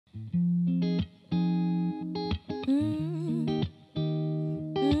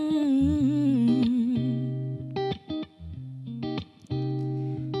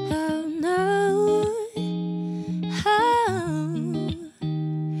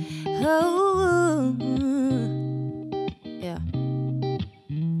Oh, yeah.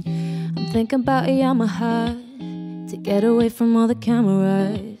 I'm thinking about a Yamaha to get away from all the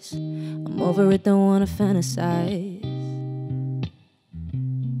cameras. I'm over it, don't wanna fantasize.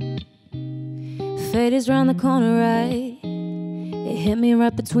 Fate is round the corner, right? It hit me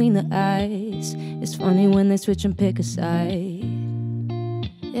right between the eyes. It's funny when they switch and pick a side.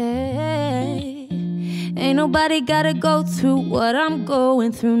 Yeah. Ain't nobody gotta go through what I'm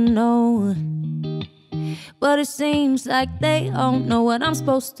going through, no. But it seems like they don't know what I'm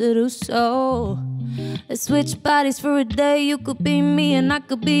supposed to do, so let's switch bodies for a day. You could be me and I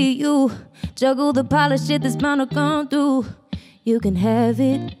could be you. Juggle the pile of shit that's bound to come through. You can have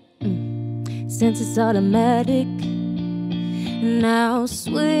it, since it's automatic. Now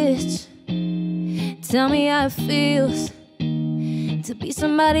switch. Tell me how it feels to be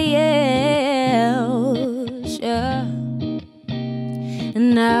somebody else, yeah.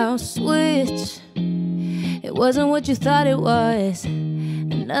 And now switch. It wasn't what you thought it was.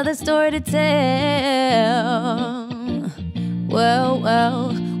 Another story to tell. Well,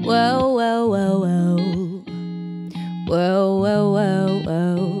 well, well, well, well, well. Well, well, well,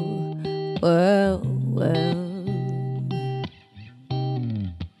 well. Well, well.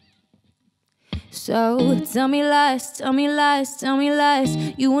 So tell me lies, tell me lies, tell me lies.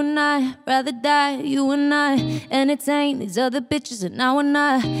 You and I rather die, you and I entertain these other bitches, and I would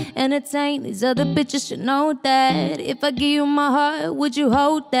not entertain these other bitches. Should know that if I give you my heart, would you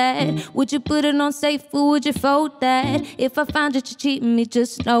hold that? Would you put it on safe or would you fold that? If I found that you're cheating me,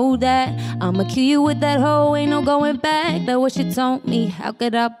 just know that I'ma kill you with that hoe, ain't no going back. That's what she told me, how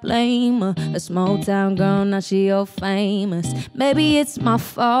could I blame her? A small town girl, now she all famous. Maybe it's my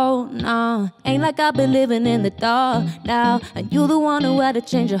fault, nah. Ain't like I've been living in the dark now, and you the one who had to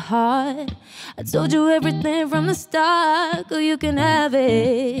change your heart. I told you everything from the start, girl, you can have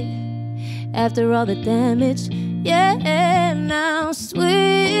it. After all the damage, yeah, now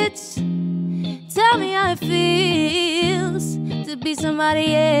switch. Tell me how it feels to be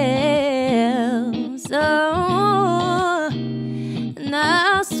somebody else. Oh,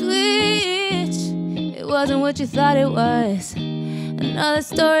 now switch. It wasn't what you thought it was. Another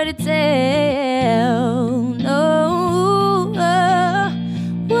story to tell. No, well,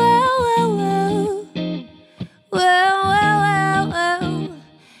 well, well, well, well,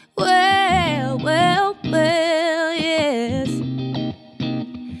 well, well, well, yes.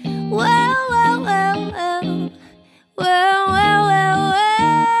 Well, well, well, well, well, well,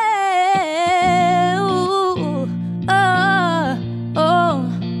 well, oh.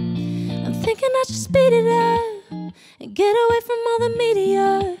 I'm thinking I should speed it up and get away from all the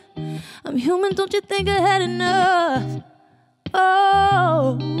media. I'm human, don't you think I had enough?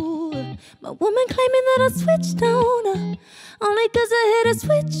 Oh, my woman claiming that I switched on her, only cause I hit a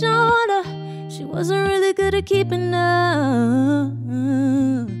switch on her. She wasn't really good at keeping up.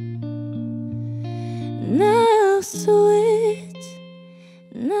 Now switch,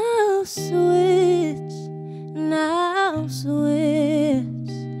 now switch.